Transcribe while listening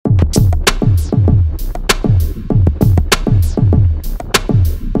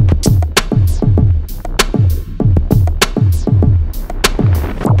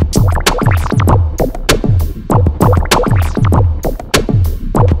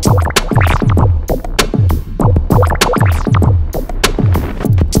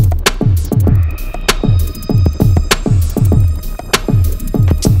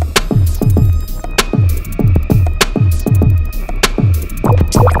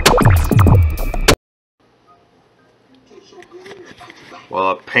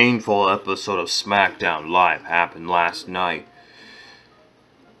Well, a painful episode of Smackdown Live happened last night.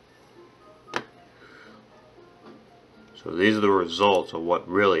 So these are the results of what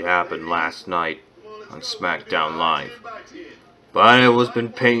really happened last night on Smackdown Live. But it was been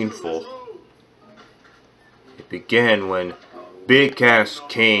painful. It began when Big Cass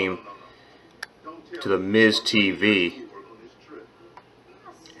came to the MIZ TV.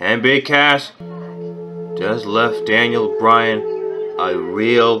 And Big Cass just left Daniel Bryan a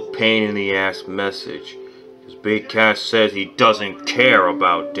real pain in the ass message. Because Big Cass says he doesn't care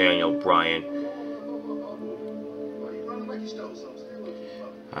about Daniel Bryan.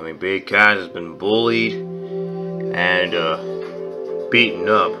 I mean, Big Cass has been bullied and beaten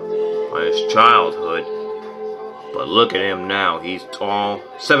up by his childhood. But look at him now. He's tall,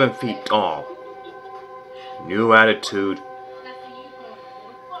 7 feet tall. New attitude.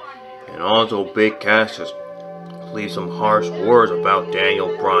 And also Big Cass just leave some harsh words about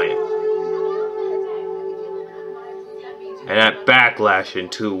Daniel Bryan. And at Backlash in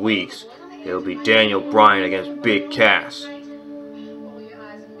 2 weeks, it'll be Daniel Bryan against Big Cass.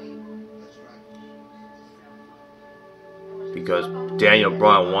 Because Daniel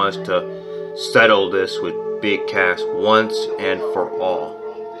Bryan wants to settle this with Big Cass once and for all.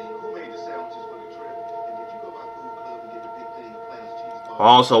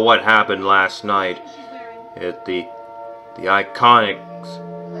 Also, what happened last night is the Iconics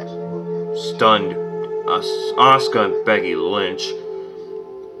stunned Asuka and Becky Lynch,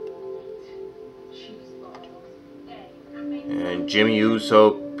 and Jimmy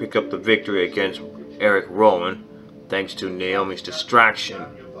Uso picked up the victory against Erick Rowan thanks to Naomi's distraction.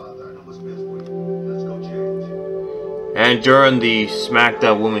 And during the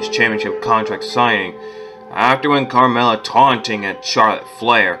Smackdown Women's Championship contract signing, after when Carmella taunting at Charlotte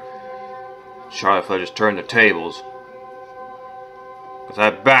Flair just turned the tables. Because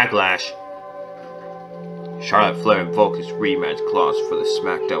at Backlash, Charlotte Flair invoked his rematch clause for the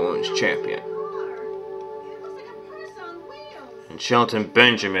Smackdown Women's Champion. And Shelton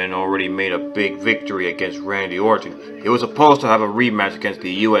Benjamin already made a big victory against Randy Orton. He was supposed to have a rematch against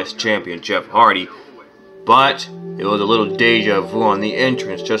the US Champion Jeff Hardy, but it was a little deja vu on the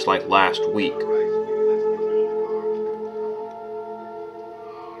entrance just like last week.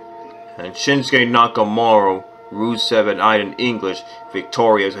 And Shinsuke Nakamura, Rusev, and Aiden English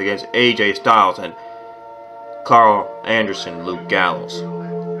victorious against AJ Styles and Carl Anderson, Luke Gallows.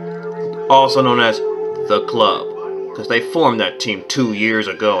 Also known as The Club, because they formed that team 2 years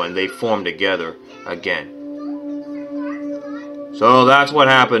ago and they formed together again. So that's what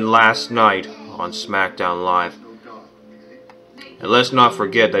happened last night on Smackdown Live. And let's not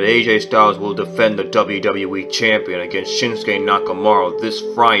forget that AJ Styles will defend the WWE Champion against Shinsuke Nakamura this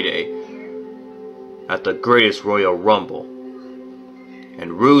Friday at the Greatest Royal Rumble.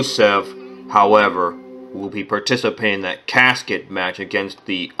 And Rusev, however, will be participating in that casket match against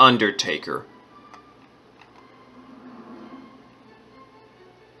The Undertaker.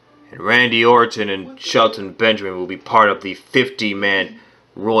 And Randy Orton and Shelton Benjamin will be part of the 50-man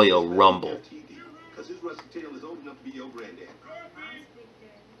Royal Rumble.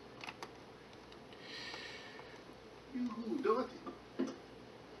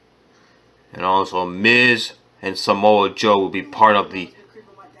 And also Miz and Samoa Joe will be part of the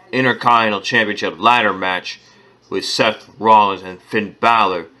Intercontinental Championship ladder match with Seth Rollins and Finn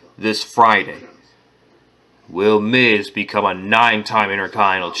Balor this Friday. Will Miz become a 9-time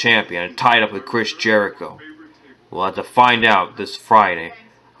Intercontinental Champion and tied up with Chris Jericho? We'll have to find out this Friday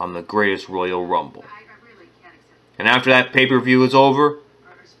on the Greatest Royal Rumble. And after that pay-per-view is over,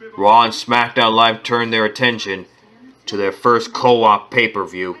 Raw and SmackDown Live turn their attention to their first co-op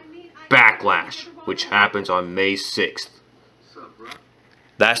pay-per-view, Backlash, which happens on May 6th.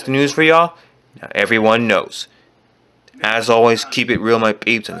 That's the news for y'all. Now everyone knows. As always, keep it real, my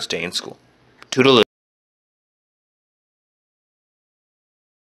peeps, and stay in school. Toodaloo.